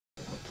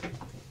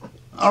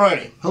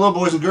Alrighty, hello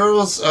boys and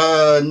girls.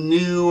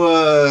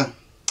 New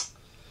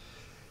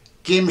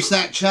gamer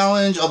snack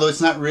challenge, although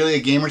it's not really a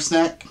gamer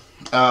snack.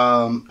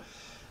 I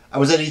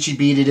was at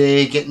H.E.B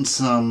today getting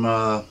some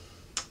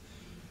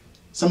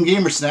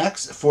gamer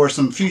snacks for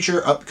some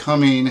future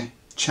upcoming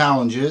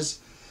challenges.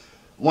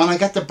 When I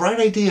got the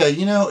bright idea,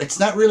 you know, it's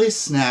not really a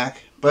snack,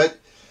 but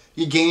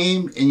you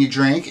game and you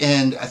drink,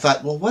 and I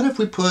thought, well, what if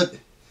we put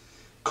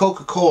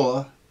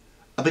Coca-Cola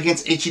up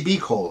against H.E.B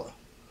cola?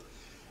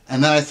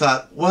 And then I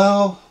thought,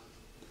 well,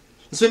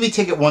 let's maybe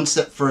take it one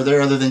step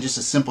further other than just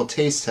a simple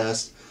taste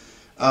test.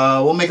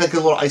 We'll make like a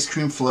little ice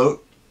cream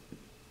float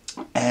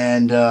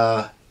and,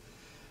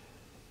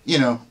 you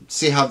know,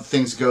 see how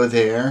things go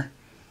there.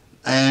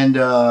 And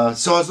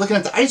so I was looking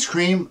at the ice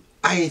cream.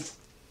 I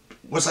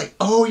was like,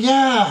 oh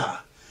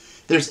yeah,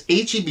 there's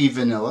H.E.B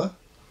vanilla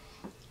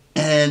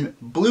and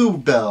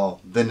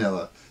Bluebell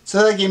vanilla.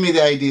 So that gave me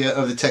the idea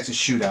of the Texas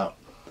Shootout.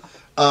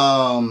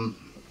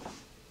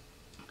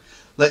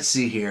 Let's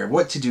see here.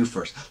 What to do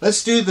first?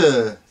 Let's do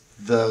the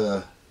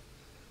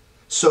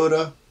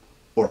soda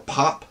or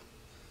pop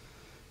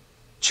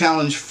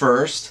challenge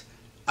first.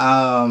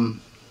 In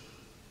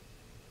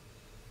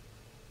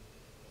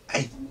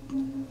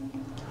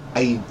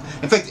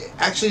fact,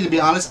 actually, to be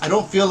honest, I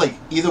don't feel like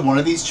either one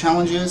of these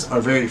challenges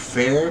are very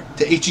fair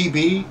to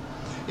H.E.B.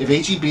 If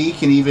H.E.B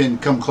can even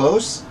come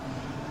close,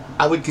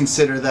 I would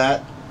consider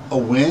that a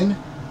win.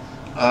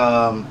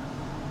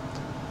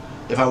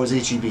 If I was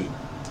H.E.B.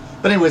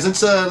 But anyways, let's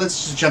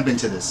just jump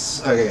into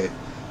this. Okay,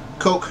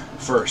 Coke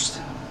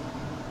first.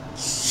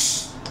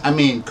 I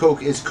mean,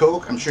 Coke is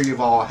Coke. I'm sure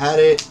you've all had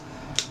it.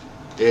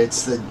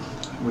 It's I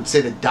would say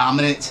the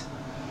dominant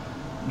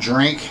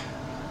drink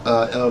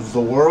of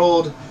the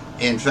world.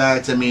 In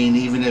fact, I mean,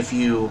 even if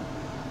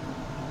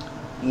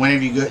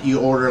whenever you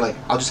order, like,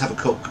 I'll just have a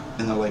Coke,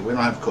 and they're like, we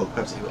don't have Coke,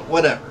 Pepsi,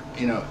 whatever.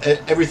 You know,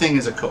 everything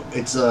is a Coke.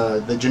 It's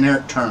the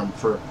generic term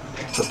for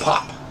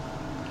pop.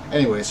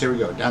 Anyways, here we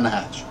go, down the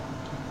hatch.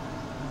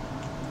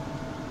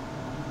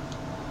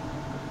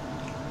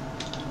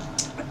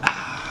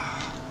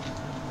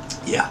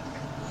 Yeah,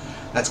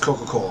 that's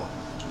Coca-Cola.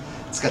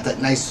 It's got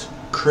that nice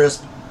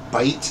crisp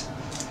bite.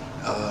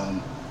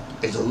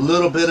 There's a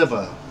little bit of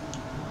a,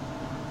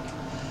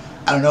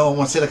 I don't know, I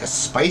want to say like a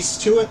spice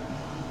to it.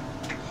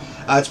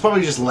 It's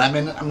probably just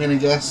lemon, I'm going to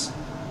guess.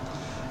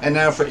 And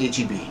now for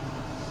H.E.B.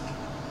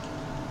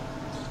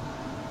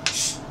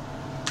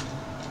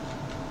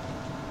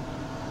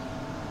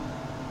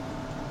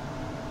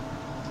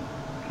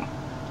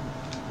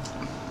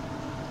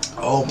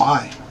 Oh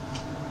my.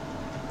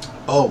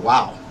 Oh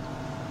wow.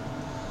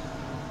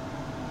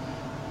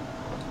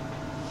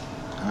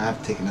 I have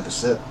to take another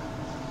sip.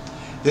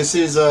 This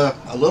is a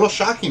little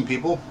shocking,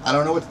 people. I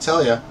don't know what to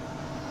tell you.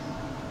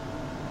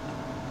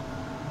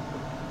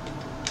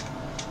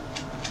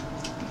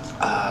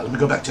 Let me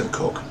go back to the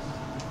Coke.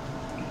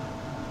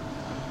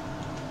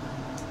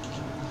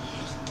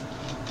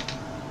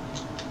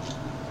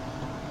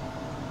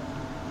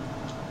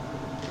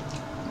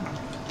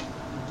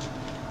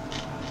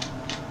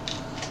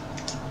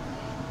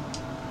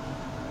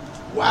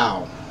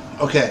 Wow.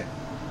 Okay.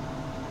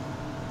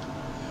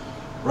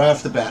 Right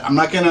off the bat, I'm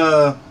not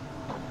gonna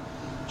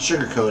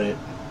sugarcoat it.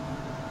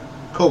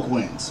 Coke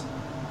wins.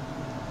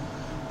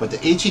 But the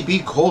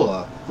H.E.B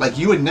cola, like,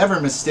 you would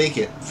never mistake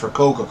it for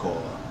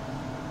Coca-Cola.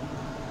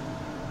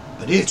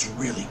 But it's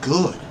really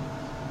good.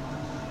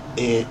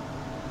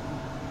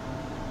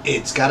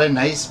 It's got a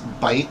nice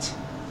bite.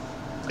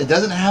 It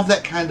doesn't have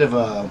that kind of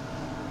a,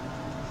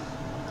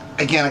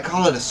 again, I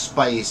call it a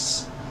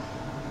spice.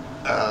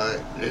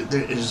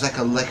 There's like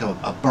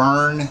a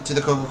burn to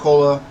the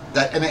Coca-Cola,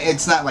 and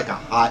it's not like a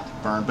hot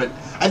burn, but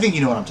I think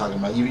you know what I'm talking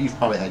about. You've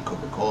probably had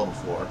Coca-Cola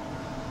before.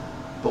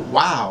 But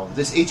wow,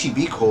 this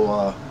H.E.B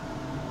cola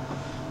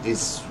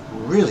is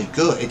really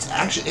good. It's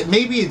actually, it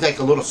may be like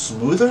a little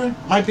smoother,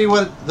 might be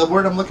what the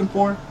word I'm looking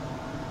for.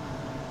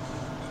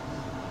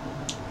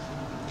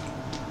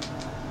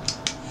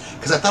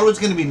 Because I thought it was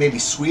going to be maybe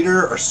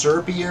sweeter or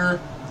syrupier,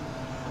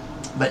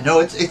 but no,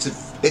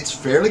 it's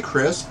fairly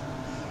crisp.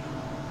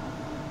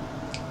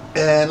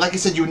 And like I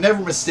said, you would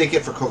never mistake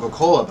it for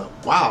Coca-Cola, but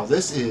wow,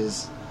 this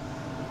is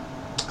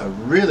a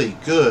really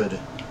good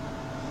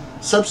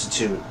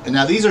substitute. And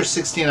now these are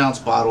 16-ounce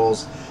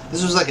bottles.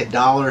 This was like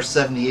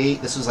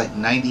 $1.78. This was like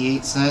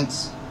 98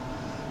 cents.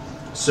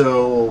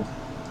 So,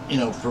 you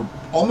know, for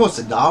almost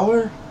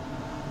 $1,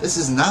 this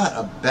is not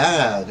a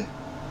bad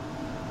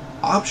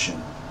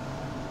option.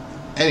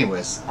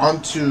 Anyways,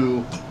 on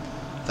to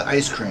the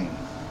ice cream.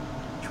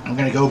 I'm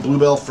going to go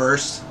Bluebell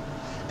first.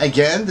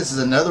 Again, this is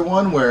another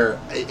one where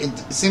it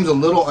seems a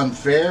little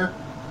unfair.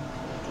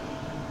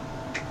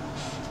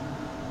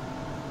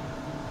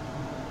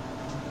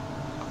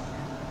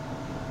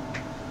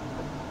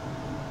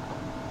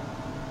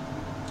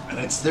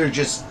 And they're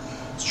just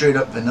straight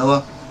up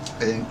vanilla.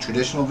 I think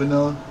traditional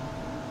vanilla.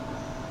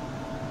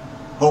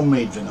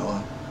 Homemade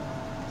vanilla.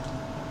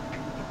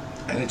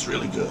 And it's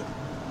really good.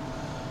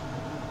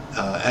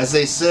 As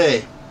they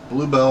say,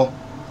 Bluebell,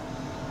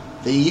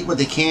 they eat what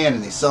they can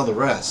and they sell the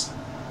rest.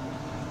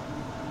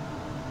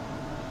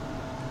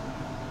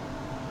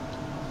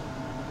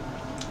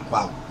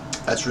 Wow,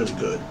 that's really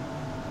good.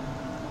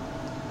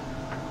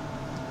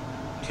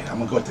 Okay, I'm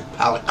gonna go with the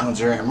palate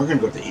cleanser, and we're gonna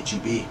go with the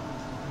H.E.B.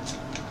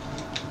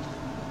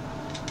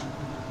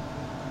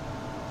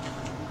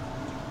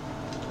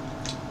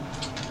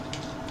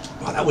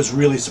 Wow, that was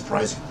really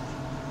surprising.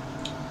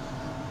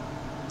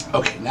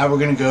 Okay, now we're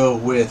gonna go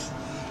with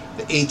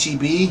the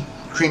H.E.B.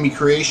 Creamy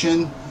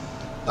Creation.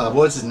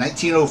 What is it,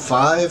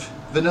 1905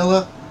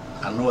 vanilla?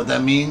 I don't know what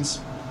that means.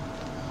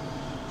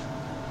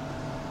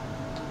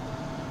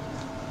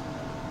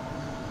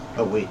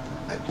 Oh wait,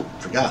 I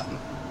forgot.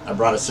 I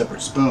brought a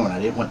separate spoon. I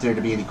didn't want there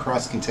to be any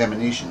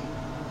cross-contamination.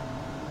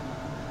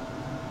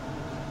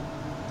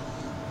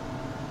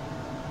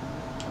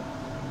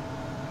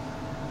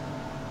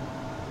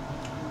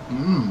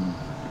 Mmm.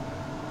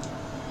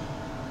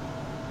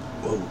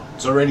 Whoa,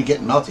 it's already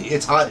getting melty.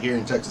 It's hot here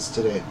in Texas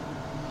today.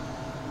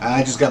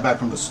 I just got back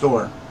from the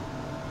store.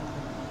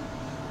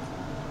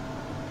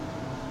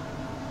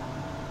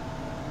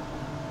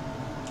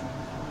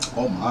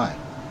 Oh my.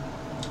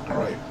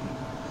 Alright.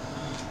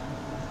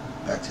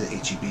 Back to the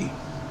H.E.B.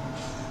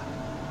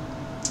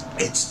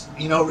 It's,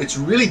 you know, it's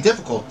really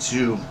difficult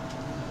to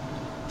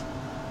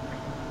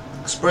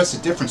express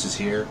the differences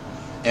here.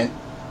 And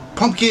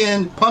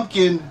pumpkin,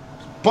 pumpkin,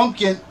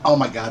 pumpkin. Oh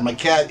my god, my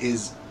cat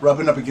is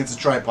rubbing up against the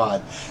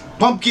tripod.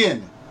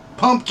 Pumpkin,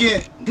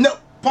 pumpkin, no,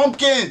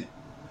 pumpkin.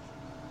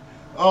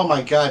 Oh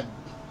my god.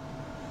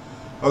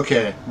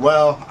 Okay,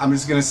 well, I'm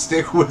just gonna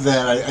stick with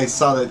that. I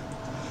saw that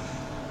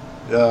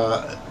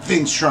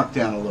things shrunk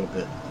down a little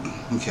bit.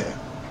 Okay.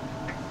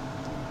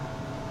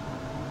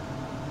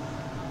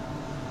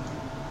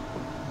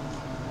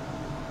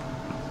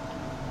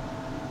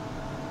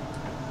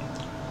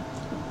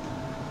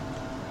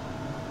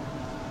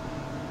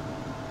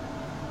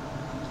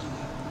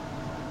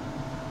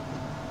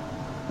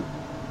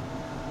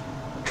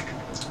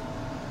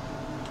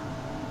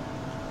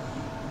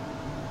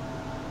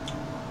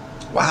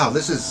 Wow,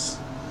 this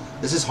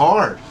is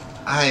hard.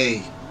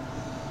 I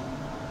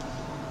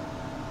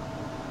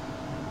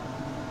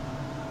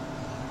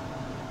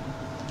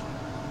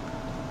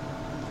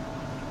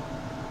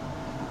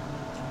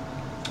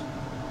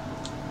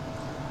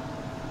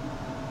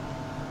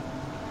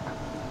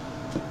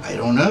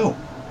don't know.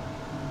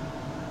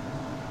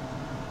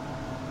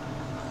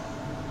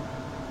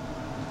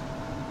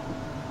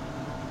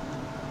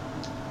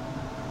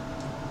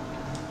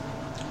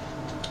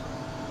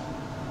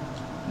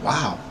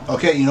 Wow.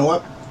 Okay, you know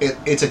what?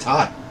 It's a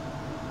tie.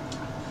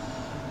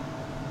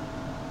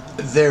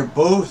 They're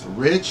both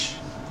rich,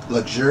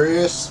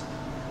 luxurious,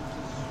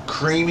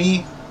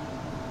 creamy,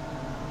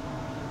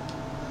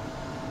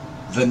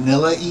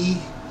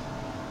 vanilla-y.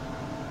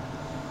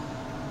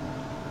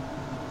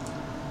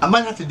 I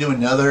might have to do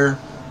another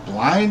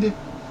blind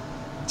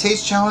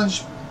taste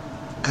challenge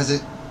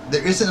because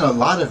there isn't a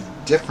lot of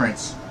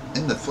difference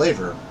in the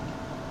flavor.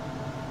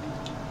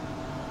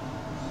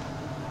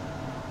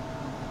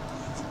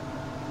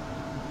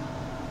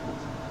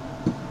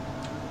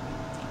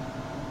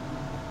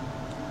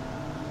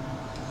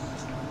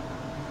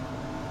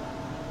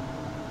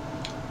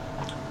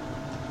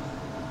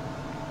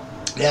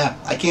 Yeah,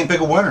 I can't pick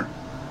a winner.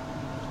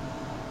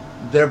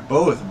 They're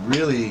both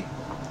really,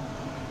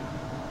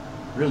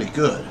 really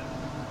good.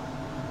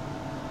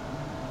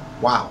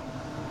 Wow.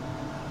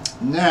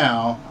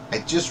 Now, I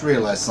just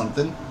realized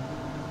something.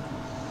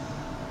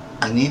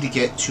 I need to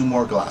get 2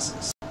 more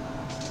glasses.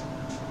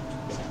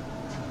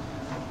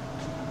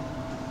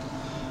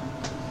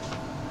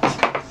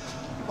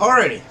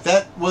 Alrighty,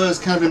 that was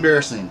kind of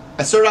embarrassing.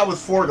 I started out with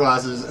 4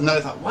 glasses, and then I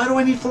thought, why do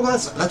I need 4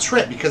 glasses? That's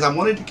right, because I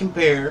wanted to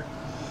compare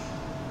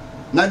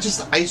not just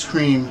the ice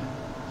cream,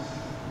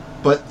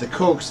 but the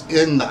Cokes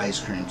in the ice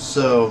cream.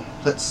 So,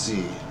 let's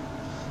see.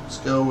 Let's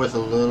go with a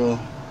little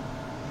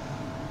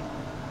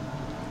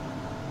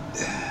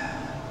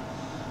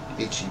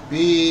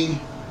H.E.B.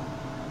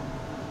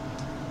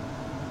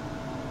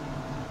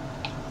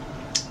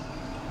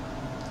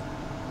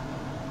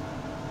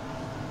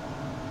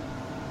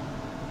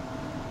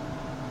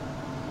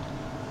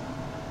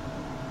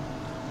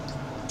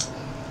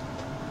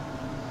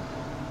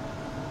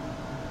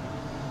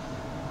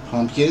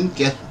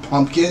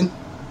 Pumpkin,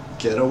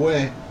 get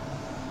away.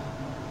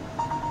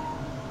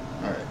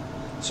 Alright,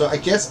 so I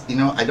guess, you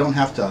know, I don't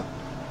have to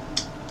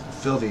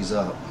fill these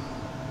up.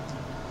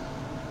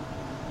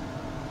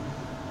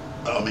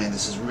 Oh man,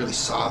 this is really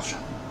soft.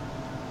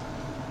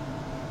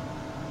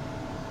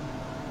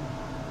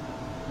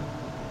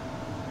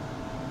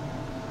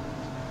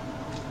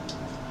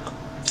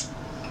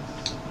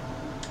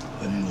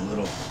 Put in a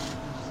little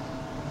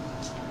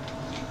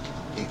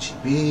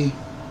H.E.B.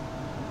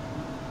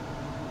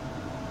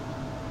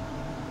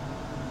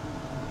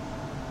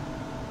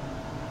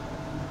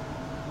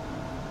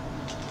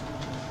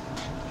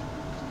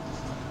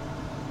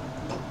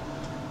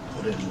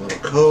 Put in a little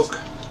Coke.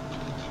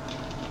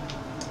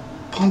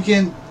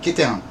 Pumpkin, get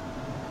down.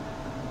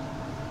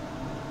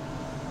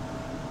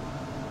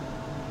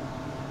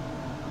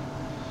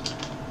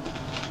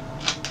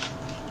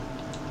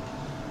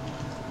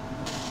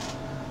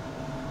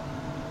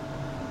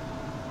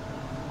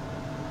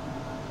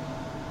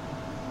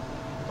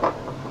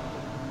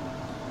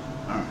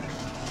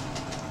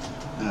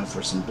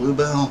 for some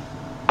Bluebell.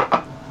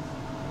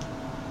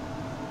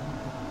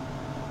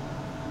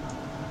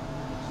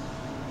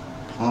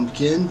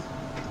 Pumpkin,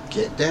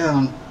 get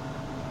down.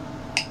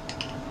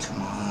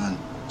 Come on,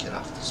 get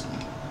off this one.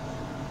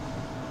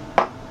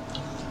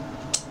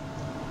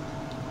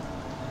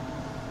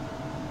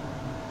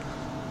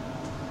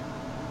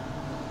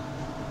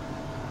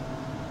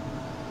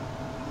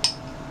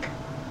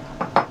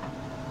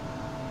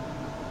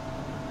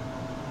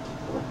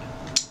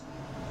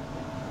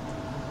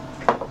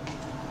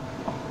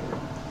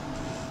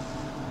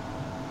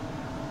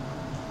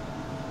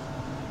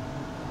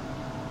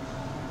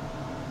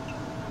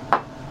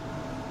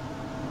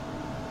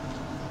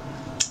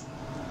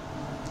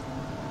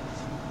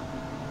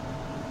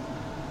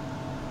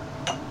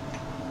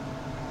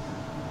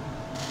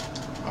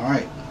 All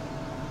right.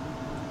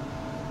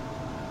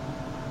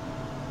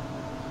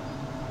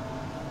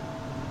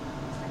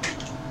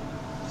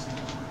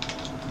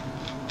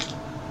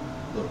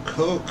 A little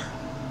Coke.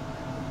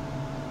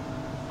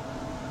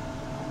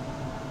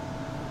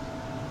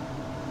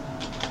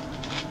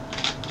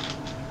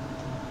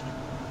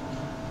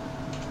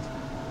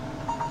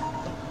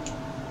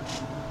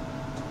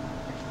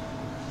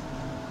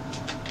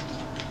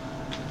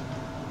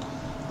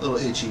 A little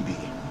H.E.B.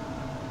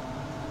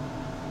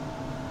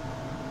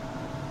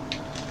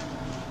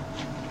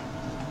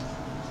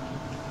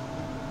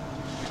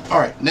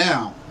 Alright,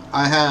 now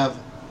I have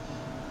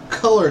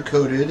color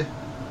coded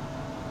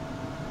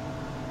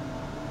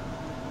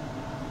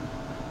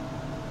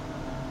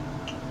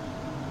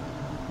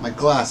my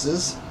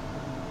glasses.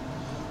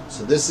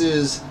 So this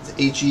is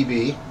the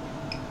H.E.B.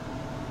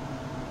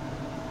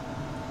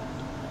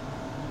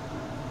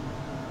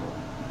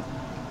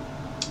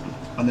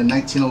 on the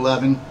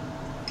 1911.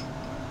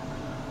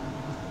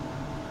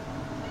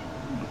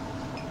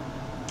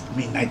 I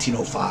mean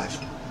 1905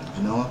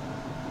 vanilla.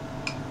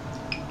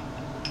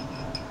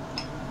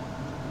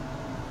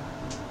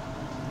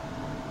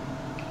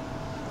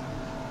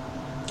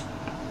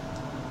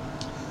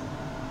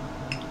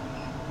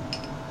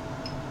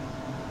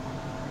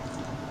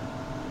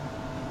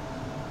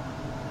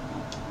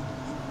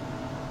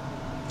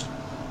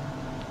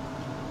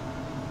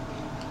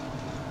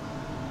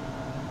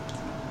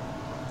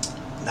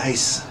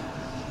 Nice.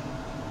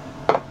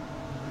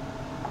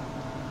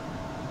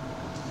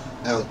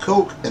 Now the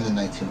Coke in the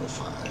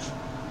 1905.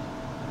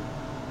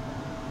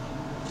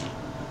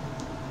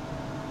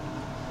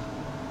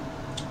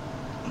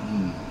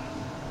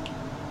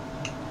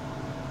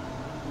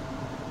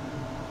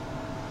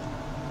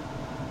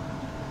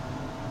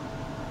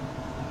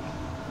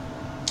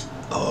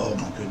 Oh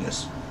my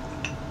goodness.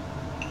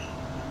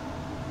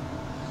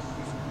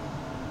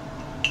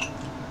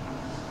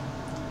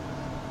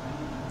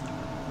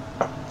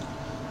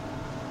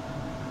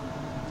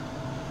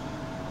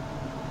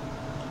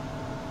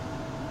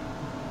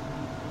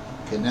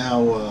 Okay,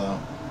 now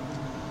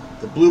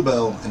the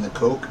Bluebell and the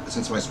Coke,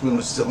 since my spoon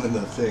was still in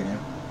the thing.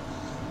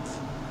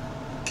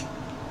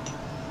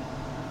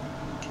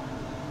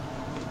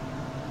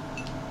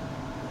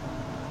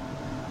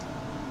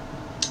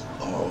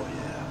 Oh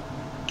yeah.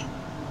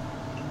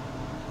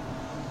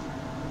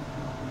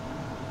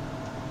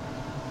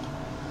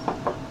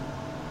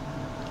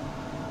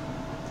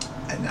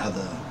 And now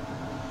the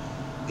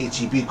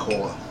H.E.B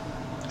cola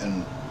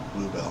and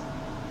Bluebell.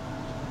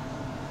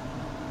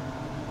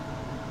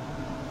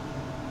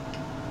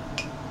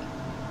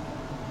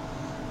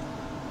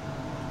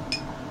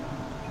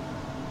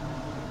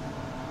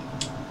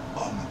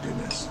 Oh my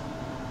goodness.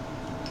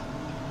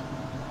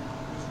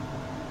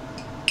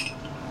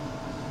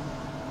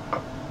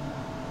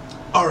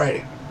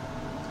 Alrighty.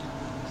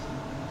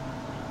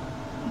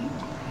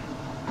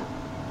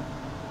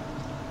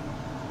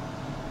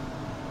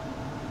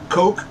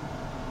 Coke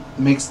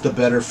makes the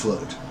better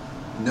float.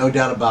 No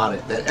doubt about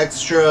it. That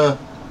extra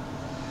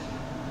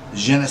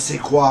je ne sais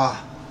quoi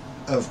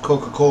of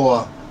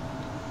Coca-Cola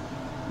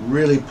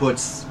really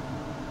puts,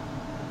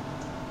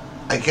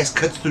 I guess,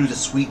 cuts through the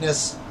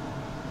sweetness.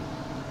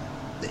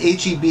 The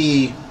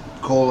H.E.B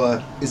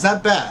cola is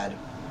not bad,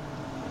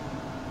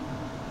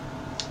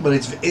 but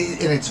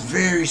it's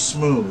very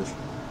smooth.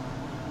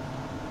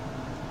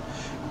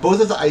 Both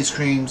of the ice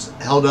creams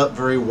held up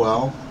very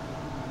well.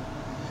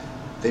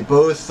 They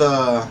both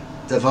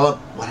develop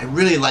what I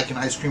really like in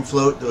ice cream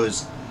float,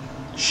 those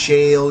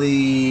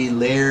shaley,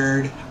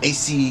 layered,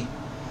 icy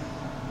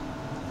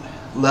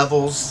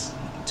levels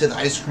to the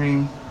ice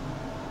cream.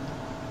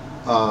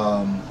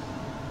 So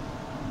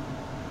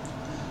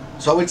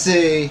I would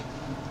say,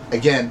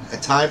 again, a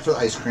tie for the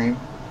ice cream.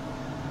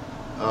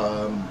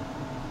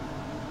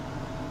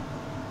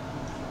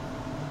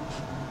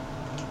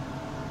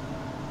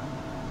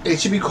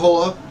 H.E.B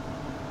cola,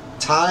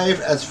 tie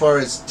as far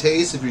as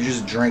taste if you're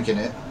just drinking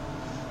it.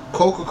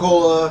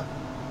 Coca-Cola,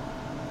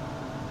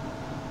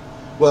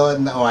 well,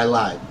 no, I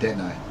lied,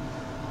 didn't I?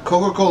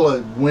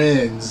 Coca-Cola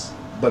wins,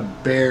 but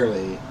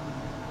barely.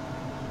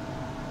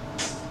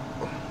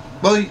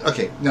 Well,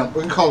 okay, no,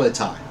 we're gonna call it a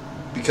tie,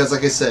 because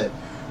like I said,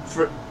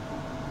 for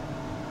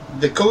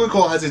the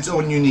Coca-Cola has its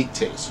own unique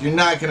taste. You're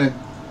not gonna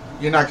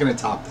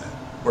top that.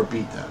 or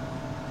beat them.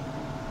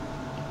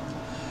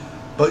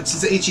 But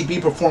since H.E.B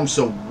performs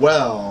so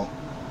well,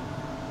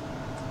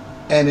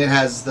 and it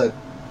has the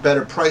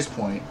better price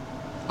point,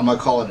 I'm going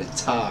to call it a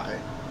tie.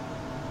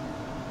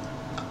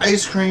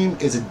 Ice cream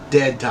is a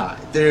dead tie.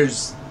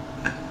 There's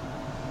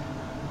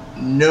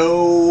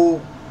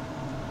no...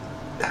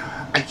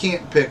 I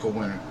can't pick a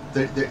winner.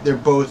 They're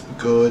both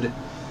good.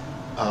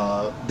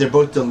 They're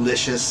both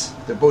delicious.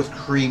 They're both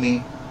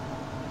creamy.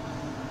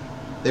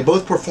 They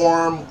both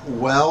perform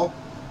well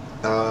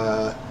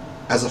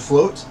as a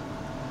float.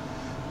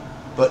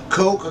 But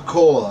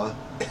Coca-Cola,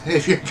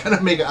 if you're going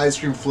to make an ice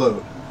cream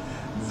float,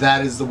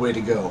 that is the way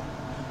to go.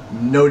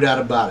 No doubt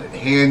about it.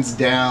 Hands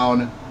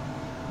down,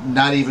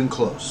 not even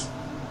close.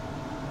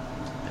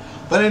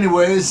 But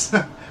anyways,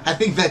 I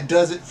think that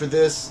does it for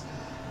this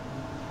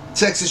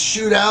Texas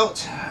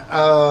Shootout.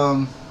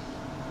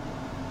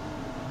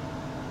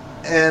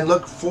 And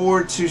look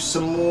forward to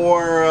some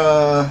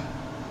more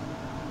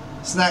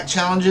snack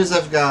challenges.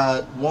 I've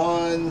got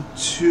 1,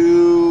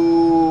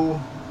 2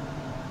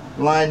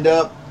 lined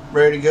up,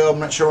 ready to go. I'm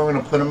not sure when I'm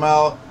going to put them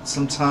out.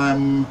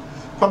 Sometime,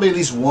 probably at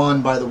least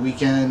one by the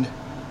weekend.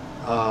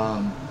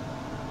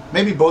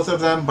 Maybe both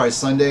of them by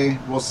Sunday.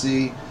 We'll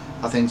see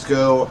how things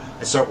go.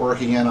 I start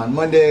working in on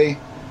Monday.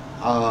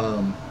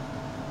 But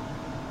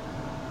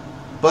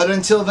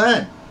until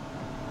then,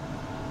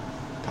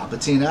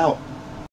 PalpyTeen out.